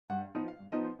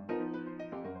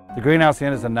The Greenhouse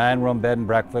Inn is a 9-room bed and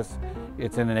breakfast.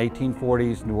 It's in an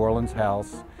 1840s New Orleans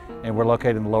house, and we're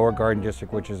located in the Lower Garden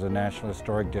District, which is a National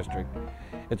Historic District.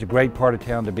 It's a great part of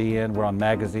town to be in. We're on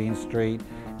Magazine Street,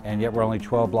 and yet we're only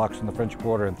 12 blocks from the French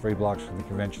Quarter and 3 blocks from the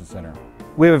Convention Center.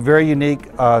 We have a very unique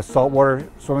saltwater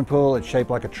swimming pool. It's shaped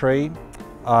like a tree.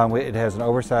 It has an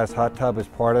oversized hot tub as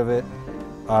part of it.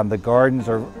 The gardens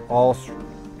are all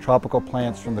tropical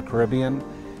plants from the Caribbean,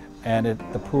 and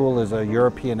the pool is a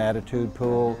European attitude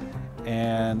pool,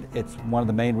 and it's one of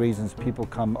the main reasons people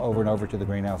come over and over to the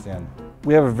Greenhouse Inn.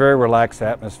 We have a very relaxed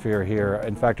atmosphere here.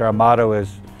 In fact, our motto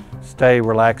is stay,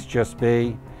 relax, just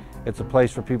be. It's a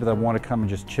place for people that want to come and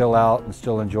just chill out and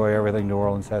still enjoy everything New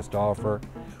Orleans has to offer.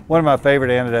 One of my favorite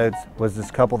anecdotes was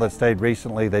this couple that stayed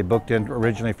recently. They booked in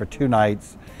originally for 2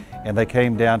 nights, and they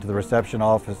came down to the reception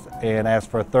office and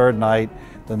asked for a 3rd night.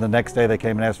 Then the next day they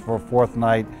came and asked for a 4th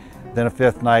night, then a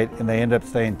 5th night, and they ended up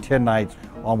staying 10 nights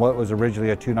on what was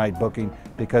originally a 2-night booking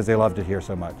because they loved it here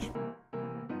so much.